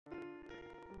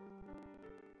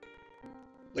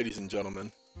Ladies and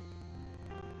gentlemen,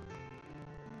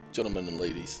 gentlemen and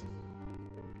ladies,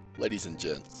 ladies and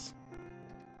gents,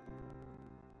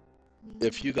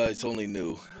 if you guys only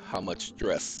knew how much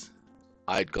stress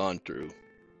I'd gone through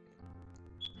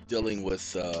dealing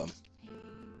with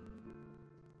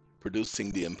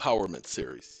producing the empowerment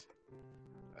series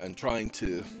and trying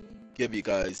to give you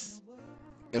guys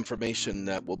information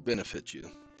that will benefit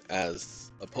you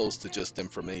as opposed to just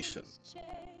information.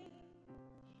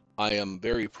 I am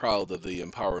very proud of the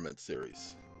empowerment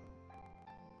series.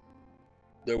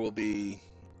 There will be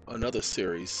another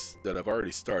series that I've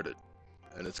already started,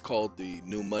 and it's called the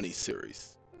New Money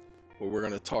series, where we're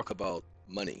going to talk about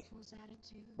money.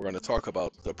 We're going to talk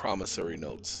about the promissory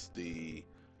notes, the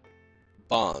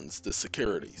bonds, the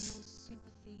securities.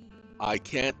 I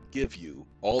can't give you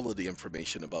all of the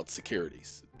information about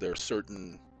securities. There are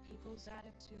certain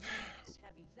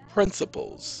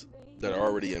principles that are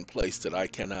already in place that I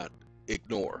cannot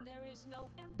ignore,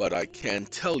 but I can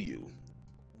tell you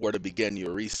where to begin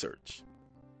your research.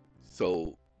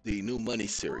 So, the New Money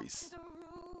series,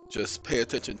 just pay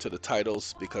attention to the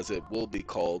titles because it will be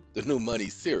called the New Money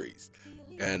series,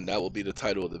 and that will be the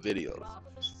title of the videos.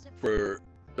 For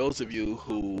those of you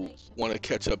who want to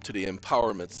catch up to the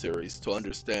empowerment series to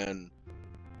understand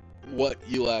what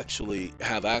you actually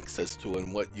have access to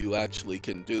and what you actually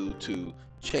can do to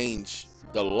change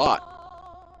the lot,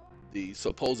 the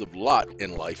supposed lot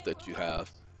in life that you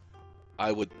have,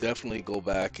 I would definitely go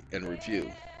back and review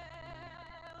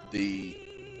the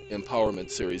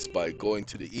empowerment series by going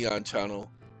to the EeoN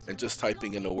channel and just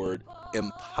typing in the word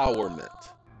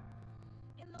empowerment.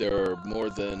 There are more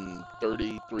than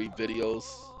 33 videos,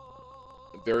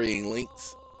 varying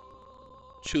lengths.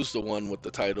 Choose the one with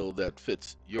the title that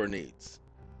fits your needs.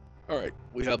 All right,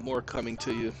 we have more coming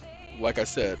to you. Like I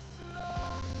said,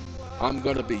 I'm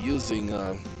going to be using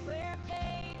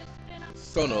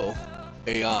Sono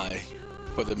AI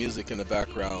for the music in the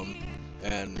background.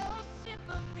 And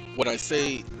when I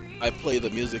say I play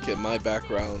the music in my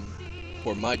background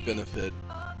for my benefit,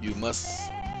 you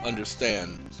must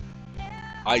understand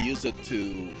I use it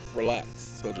to relax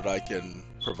so that I can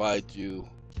provide you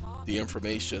the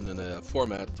information in a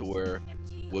format to where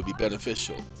it will be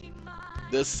beneficial.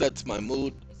 This sets my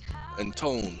mood and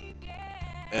tone,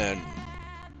 and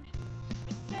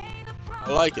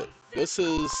I like it. This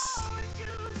is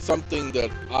something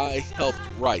that I helped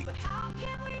write,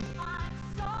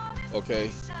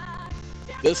 okay?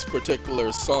 This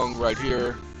particular song right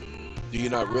here, do you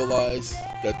not realize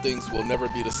that things will never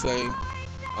be the same?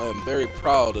 I am very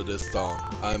proud of this song.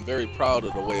 I am very proud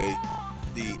of the way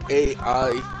the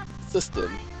AI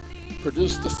system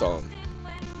produced the song.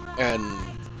 And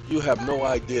you have no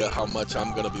idea how much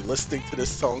I'm going to be listening to this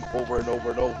song over and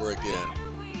over and over again.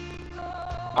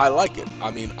 I like it.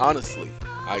 I mean, honestly,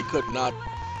 I could not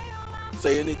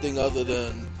say anything other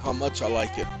than how much I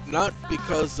like it. Not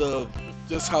because of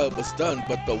just how it was done,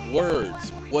 but the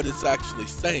words, what it's actually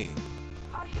saying.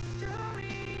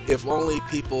 If only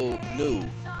people knew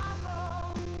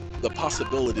the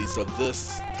possibilities of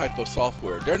this type of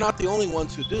software. They're not the only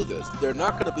ones who do this. They're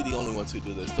not going to be the only ones who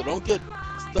do this. So don't get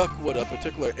stuck with a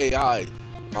particular AI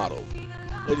model.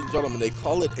 Ladies and gentlemen, they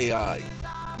call it AI.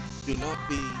 Do not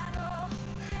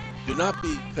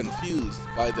be confused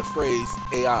by the phrase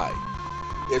AI.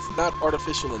 It's not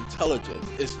artificial intelligence.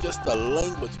 It's just a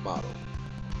language model.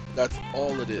 That's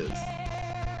all it is.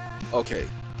 Okay.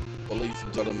 Well, ladies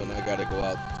and gentlemen, I gotta go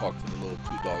out and talk to the little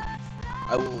two doggies.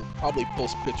 I will probably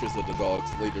post pictures of the dogs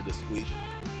later this week.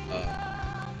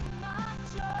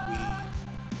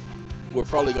 We're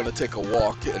probably going to take a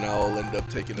walk, and I'll end up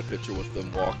taking a picture with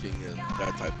them walking and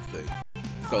that type of thing,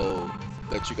 so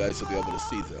that you guys will be able to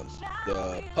see them.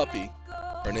 The puppy,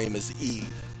 her name is Eve.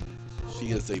 She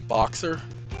is a boxer,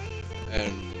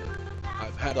 and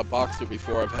I've had a boxer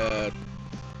before. I've had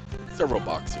several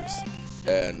boxers,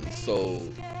 and so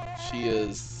she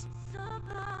is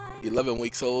 11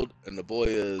 weeks old, and the boy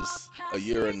is a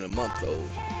year and a month old.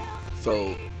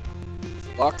 So,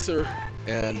 boxer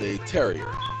and a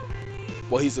terrier.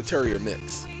 Well, he's a terrier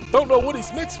mix. Don't know what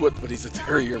he's mixed with, but he's a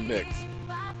terrier mix.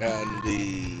 And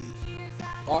the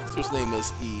boxer's name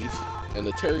is Eve, and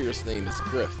the terrier's name is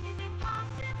Griff.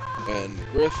 And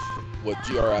Griff, with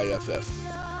Griff.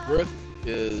 Griff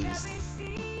is,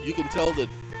 you can tell that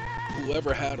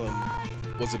whoever had him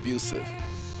was abusive.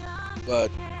 But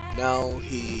now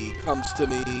he comes to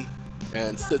me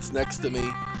and sits next to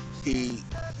me. He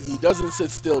doesn't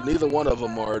sit still. Neither one of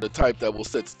them are the type that will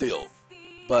sit still.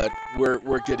 But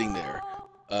we're getting there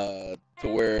to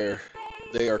where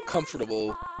they are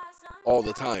comfortable all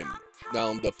the time.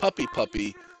 Now the puppy,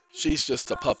 She's just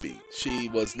a puppy. She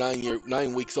was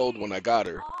 9 weeks old when I got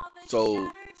her,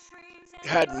 so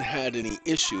hadn't had any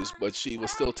issues, but she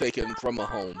was still taken from a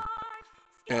home.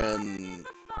 And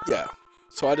yeah,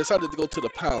 so I decided to go to the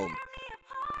pound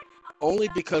only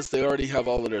because they already have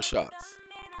all of their shots.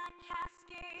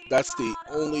 That's the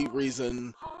only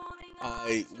reason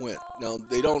I went. Now,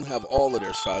 they don't have all of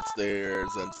their shots.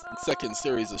 There's a second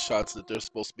series of shots that they're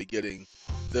supposed to be getting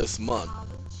this month.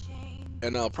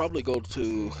 And I'll probably go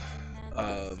to,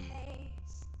 um,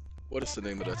 what is the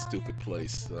name of that stupid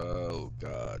place? Oh,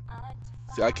 God.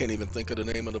 See, I can't even think of the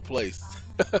name of the place.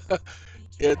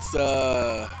 It's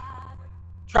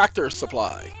Tractor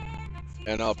Supply.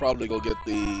 And I'll probably go get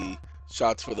the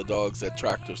shots for the dogs at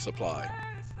Tractor Supply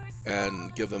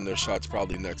and give them their shots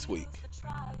probably next week.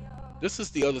 This is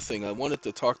the other thing I wanted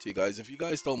to talk to you guys. If you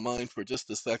guys don't mind for just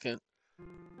a second,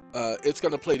 it's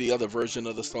going to play the other version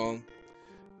of the song.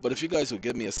 But if you guys would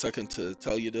give me a second to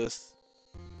tell you this.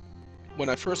 When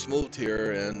I first moved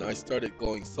here and I started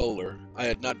going solar, I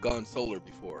had not gone solar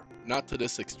before. Not to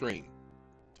this extreme,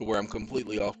 to where I'm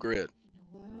completely off grid.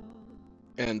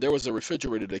 And there was a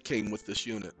refrigerator that came with this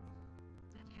unit.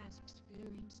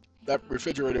 That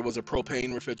refrigerator was a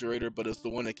propane refrigerator, but it's the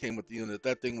one that came with the unit.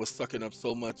 That thing was sucking up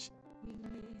so much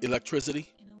electricity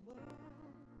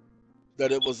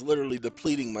that it was literally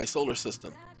depleting my solar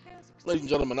system. Ladies and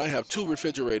gentlemen, I have 2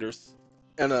 refrigerators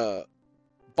and a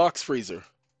box freezer,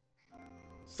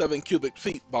 7 cubic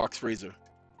feet box freezer.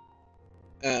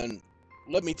 And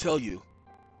let me tell you,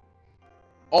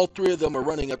 all 3 of them are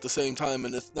running at the same time,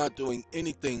 and it's not doing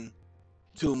anything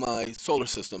to my solar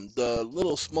system. The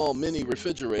little small mini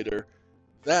refrigerator,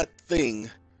 that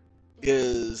thing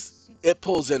it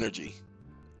pulls energy.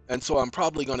 And so I'm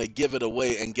probably going to give it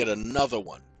away and get another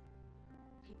one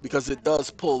because it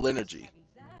does pull energy.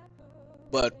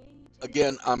 But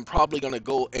again, I'm probably going to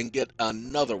go and get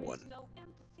another one.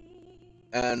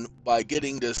 And by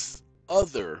getting this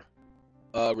other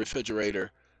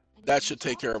refrigerator, that should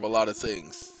take care of a lot of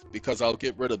things, because I'll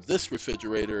get rid of this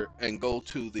refrigerator and go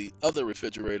to the other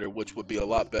refrigerator, which would be a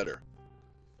lot better.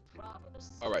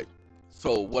 All right,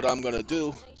 so what I'm going to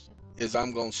do is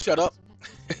I'm going to shut up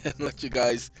and let you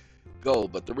guys go.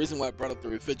 But the reason why I brought up the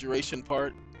refrigeration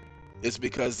part is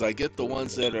because I get the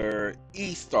ones that are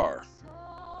E-Star.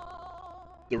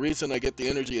 The reason I get the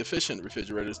energy efficient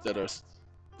refrigerators that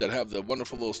have the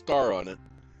wonderful little star on it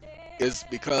is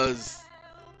because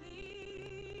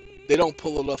they don't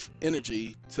pull enough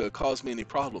energy to cause me any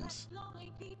problems.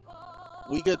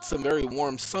 We get some very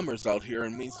warm summers out here,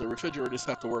 and means the refrigerators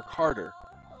have to work harder.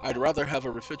 I'd rather have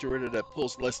a refrigerator that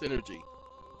pulls less energy.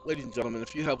 Ladies and gentlemen,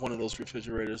 if you have one of those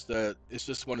refrigerators that is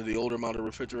just one of the older model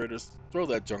refrigerators, throw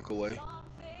that junk away.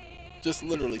 Just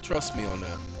literally trust me on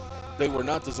that. They were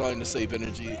not designed to save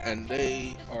energy, and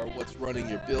they are what's running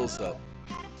your bills up.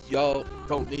 Y'all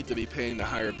don't need to be paying the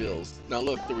higher bills. Now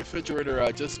look, the refrigerator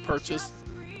I just purchased,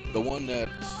 the one that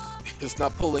is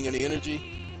not pulling any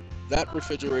energy, that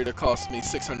refrigerator cost me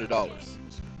 $600.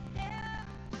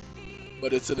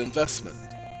 But it's an investment.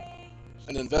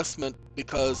 An investment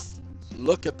because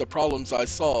look at the problems I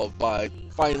solved by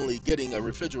finally getting a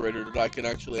refrigerator that I can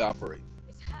actually operate.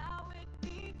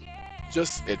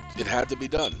 It had to be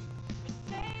done.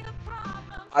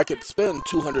 I could spend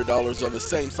 $200 on the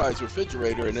same size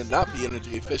refrigerator and it not be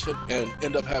energy efficient and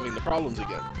end up having the problems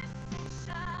again.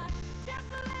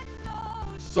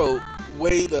 So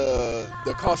weigh the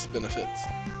cost benefits.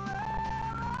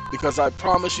 Because I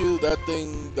promise you that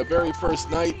thing, the very first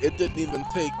night, it didn't even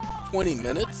take 20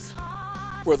 minutes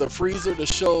for the freezer to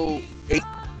show 8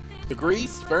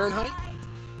 degrees Fahrenheit.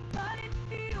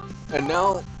 And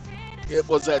now it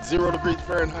was at 0 degrees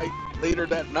Fahrenheit later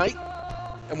that night.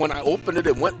 And when I opened it,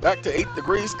 it went back to 8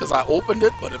 degrees because I opened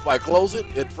it, but if I close it,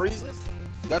 it freezes.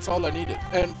 That's all I needed.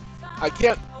 And I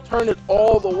can't turn it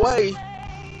all the way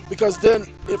because then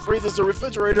it freezes the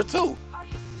refrigerator too.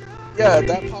 Yeah,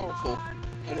 that powerful.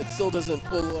 And it still doesn't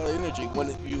pull a lot of energy.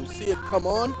 When you see it come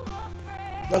on,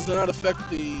 it does not affect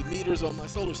the meters on my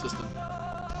solar system.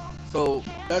 So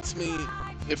that's me.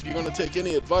 If you're going to take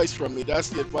any advice from me, that's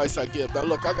the advice I give. Now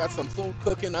look, I got some food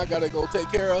cooking I got to go take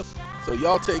care of. So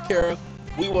y'all take care of.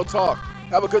 We will talk.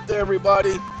 Have a good day,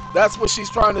 everybody. That's what she's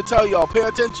trying to tell y'all. Pay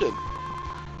attention.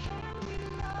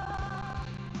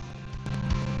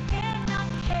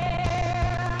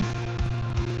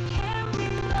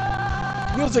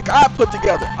 Music I put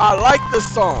together. I like this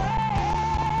song.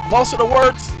 Most of the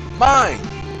words, mine.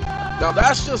 Now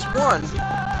that's just one.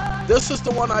 This is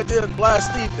the one I did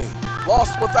last evening.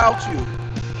 Lost Without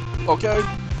You. Okay?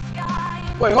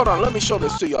 Wait, hold on. Let me show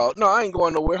this to y'all. No, I ain't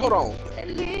going nowhere. Hold on.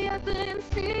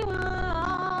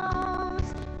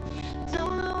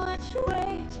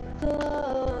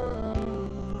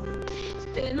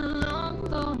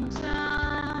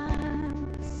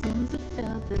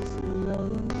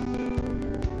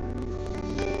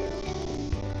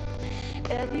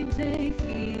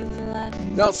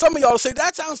 Now, some of y'all say,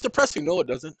 that sounds depressing. No, it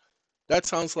doesn't. That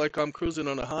sounds like I'm cruising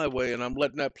on a highway and I'm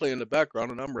letting that play in the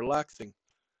background and I'm relaxing.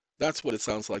 That's what it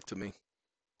sounds like to me.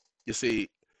 You see,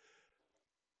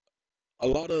 a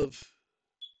lot of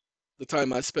the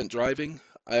time I spent driving,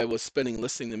 I was spending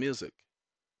listening to music.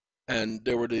 And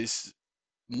there were these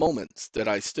moments that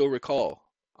I still recall.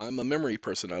 I'm a memory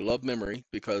person. I love memory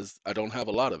because I don't have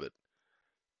a lot of it.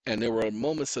 And there were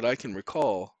moments that I can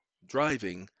recall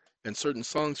driving and certain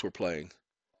songs were playing.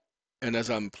 And as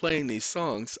I'm playing these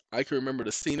songs, I can remember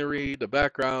the scenery, the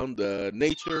background, the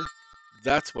nature.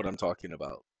 That's what I'm talking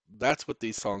about. That's what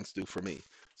these songs do for me.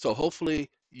 So hopefully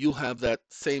you have that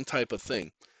same type of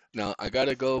thing. Now, I got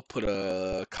to go put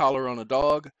a collar on a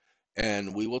dog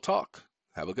and we will talk.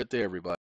 Have a good day, everybody.